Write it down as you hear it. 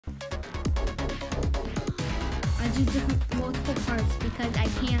do different multiple parts because I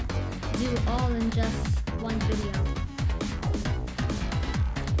can't do all in just one video.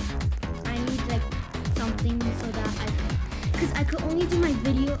 I need like something so that because I could only do my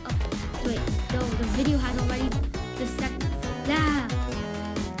video up. Wait, no, the video has already the second. Yeah.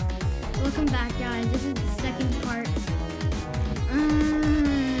 Welcome back, guys. This is the second part.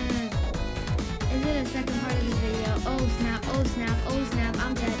 Is it a second part of the video? Oh snap! Oh snap! Oh snap!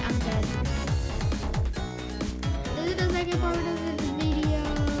 I'm dead! I'm dead. This is the second part of the video,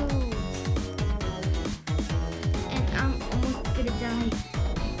 and I'm almost gonna die.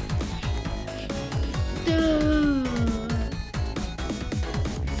 Dude.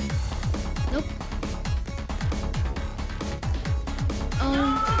 Nope. Oh,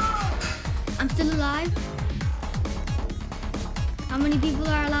 I'm still alive. How many people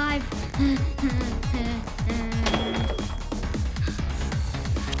are alive?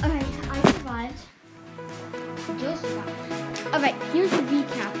 Alright, I survived. Joe survived. Alright, here's the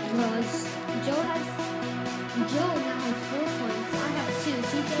recap, bros. Joe now has 4 points. I have 2.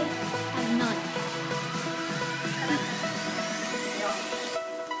 CJ has none.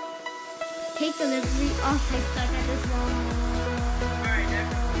 Take delivery. Oh, I suck at this one. Alright,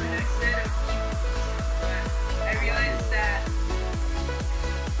 next set of people. I realized that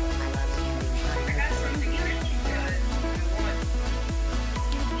I got something in it because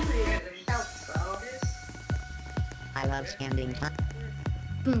I love standing.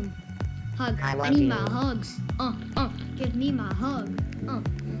 Boom. Hug. I need my hugs. Give me my hug.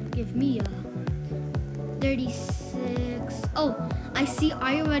 Give me a 36. Oh, I see.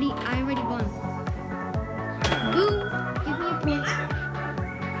 I already won. Boom. Give me a point.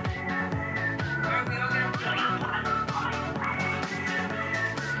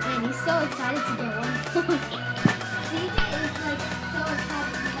 Man, he's so excited to get 1 point. CJ is like so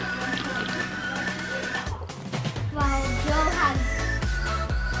excited to get 1 point. Wow, Joe has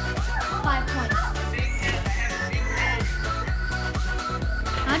 5 points.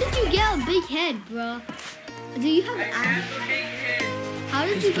 How did you get a big head, bro? Do you have abs? How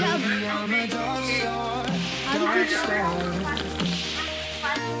did you get a big head? How did you get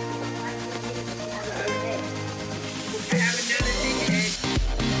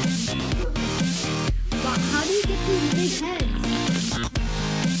How do you get these big heads?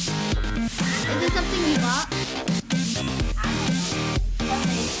 Is this something you bought?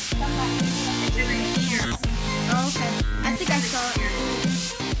 Oh, okay. I think I saw it.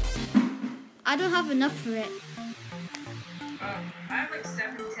 I don't have enough for it. I have like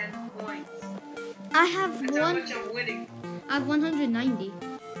 710 points. I have That's how much I'm winning. I have 190.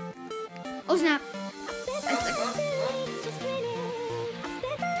 Oh snap! I suck.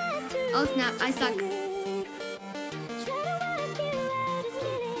 Oh snap! I suck.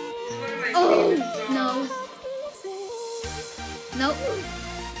 Oh no! Nope.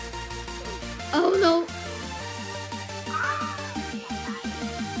 Oh no!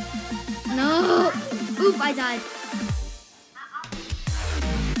 No! Oof! I died.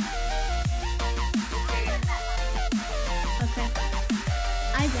 Okay.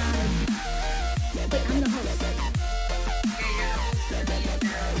 I died. Wait, I'm the host.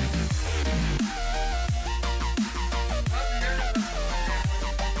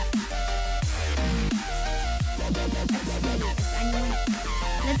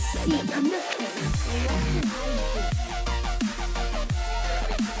 Let's see. I'm the host.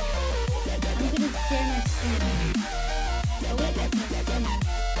 I'm gonna share my screen. Oh wait, I can't share my.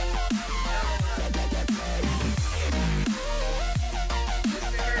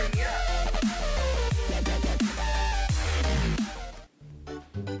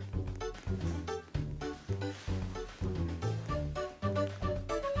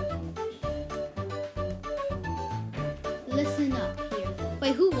 Listen up here.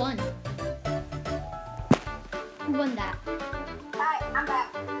 Wait, who won? Who won that? Hi, I'm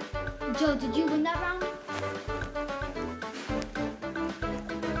back. Joe, did you win that round?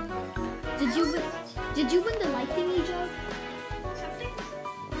 Did you win the light thingy, Joe?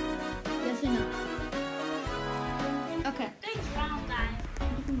 Yes or no? Okay. Thanks, round guy.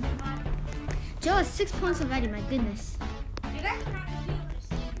 Joe has 6 points already, my goodness. You guys are not gonna be able to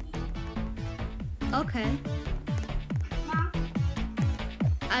see me. Okay. Mom?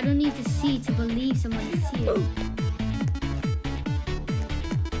 I don't need to see to believe someone is here.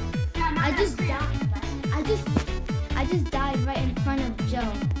 I just died. I just died right in front of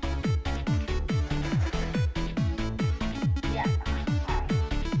Joe. Yeah.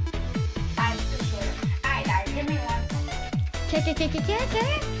 I'm for sure. I died. Give me 1 second.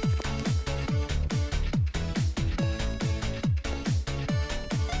 Okay.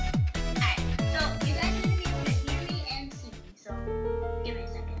 Alright, so you guys need to be able to hear me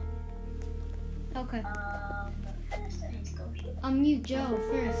Okay. What kind of settings go here? Unmute Joe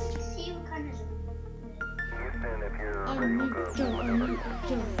first. See what kind of. Unmute Joe. Unmute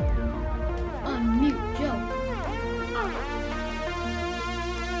Joe. Unmute Joe.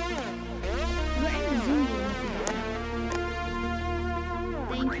 We're in a Zoom meeting.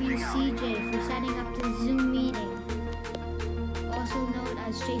 Thank you, CJ, for setting up the Zoom meeting. Also known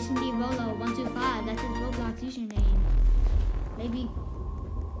as Jason D. Rolo 125. That's his Roblox username. Maybe.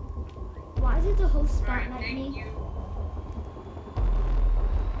 Why did the host spotlight Thank me? you.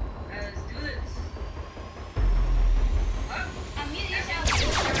 Let's do this. Oh, Unmute yourself.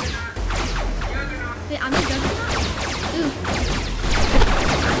 Juggernaut. Wait, I'm a juggernaut? Ooh.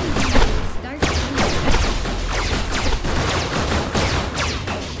 Start.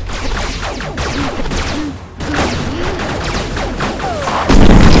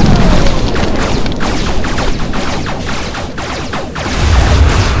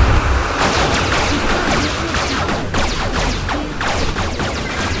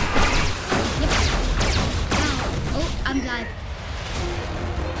 Oh, I'm glad.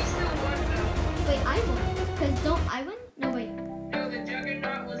 We still won though. Wait, I won. Cause don't I win? No, wait. No, the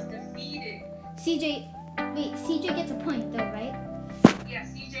Juggernaut was defeated. CJ, wait, CJ gets a point though, right? Yeah,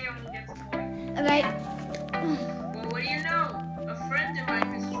 CJ only gets a point. Alright. Well, what do you know? A friend of mine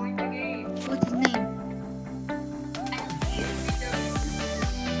has joined the game. What's his name?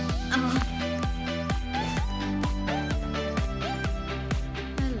 Hello.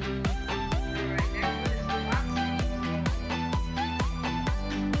 Alright, next one is boxing.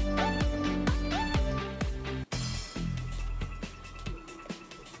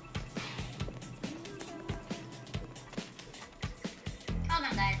 Oh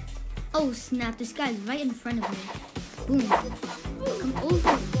my god. Oh snap, this guy's right in front of me. Boom. Come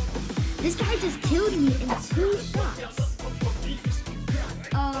over. This guy just killed me in 2 shots.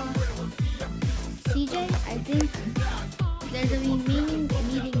 CJ, I think there's a remaining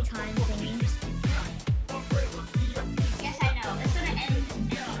meeting time thingy. Yes, I know. It's gonna end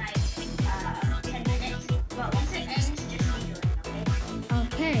in like 10 minutes. But once it ends, just redo it,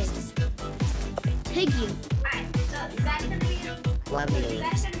 okay? Okay. Piggy. Alright, so you guys gonna be able to Love see you.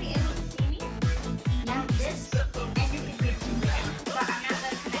 me? Yeah. This, and you can hear me. But I'm not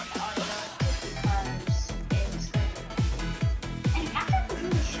gonna connect the audio because it's gonna. And after I'm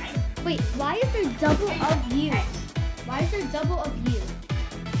really shiny. Wait, why is there double of you? Why is there double of you?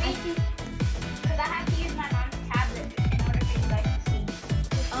 I see. Because I have to use my mom's tablet in order for you guys to see me.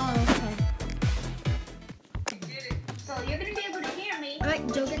 Oh, okay. We did it. So you're gonna be able to hear me. Alright,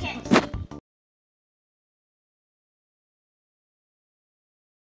 but Joe you gets can't a see.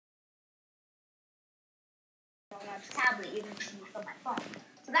 Tablet you're gonna use for my phone.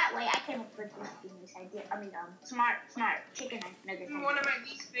 So that way I came up with this genius idea. I mean, smart chicken nuggets. One of my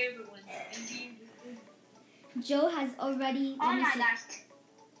least favorite ones. Indeed. Joe has already. Oh my gosh.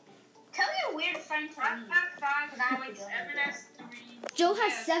 Tell your weird friend to I leave. have 5 points, Evan has 3. Joe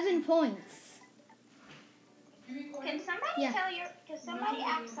has 7 points. Can somebody Yeah. can somebody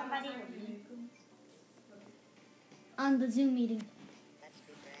ask somebody to leave? On the Zoom meeting.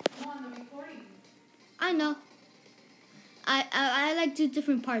 I know. I like 2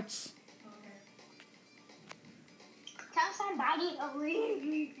 different parts. Tell somebody to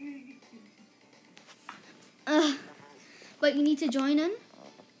leave. But you need to join in?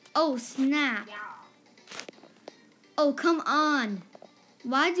 Oh, snap. Yeah. Oh, come on.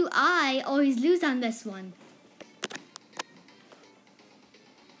 Why do I always lose on this one?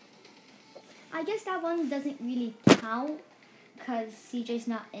 I guess that one doesn't really count because CJ's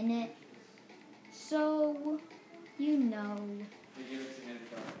not in it. So, you know.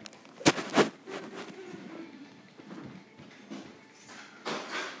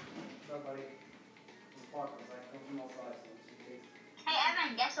 Hey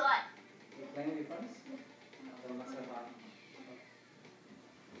Evan, guess what?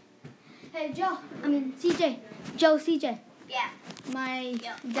 Hey, Joe. CJ. Joe, CJ. Yeah. My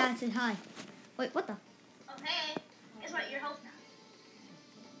Yeah. dad said hi. Wait, what the? Okay. Guess what? You're host now.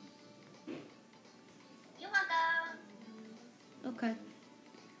 You're welcome. Okay.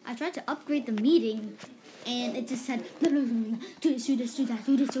 I tried to upgrade the meeting, and it just said, do this, do this, do that,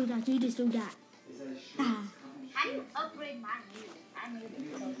 do this, do that, do this, do that. Ah. How do you upgrade my music? I made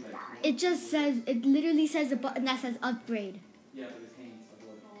it so loud. It just says, it literally says a button that says upgrade. Yeah, but his hands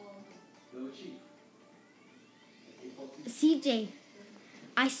are little cheap. CJ,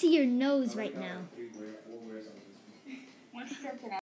 I see your nose right now. What's still today?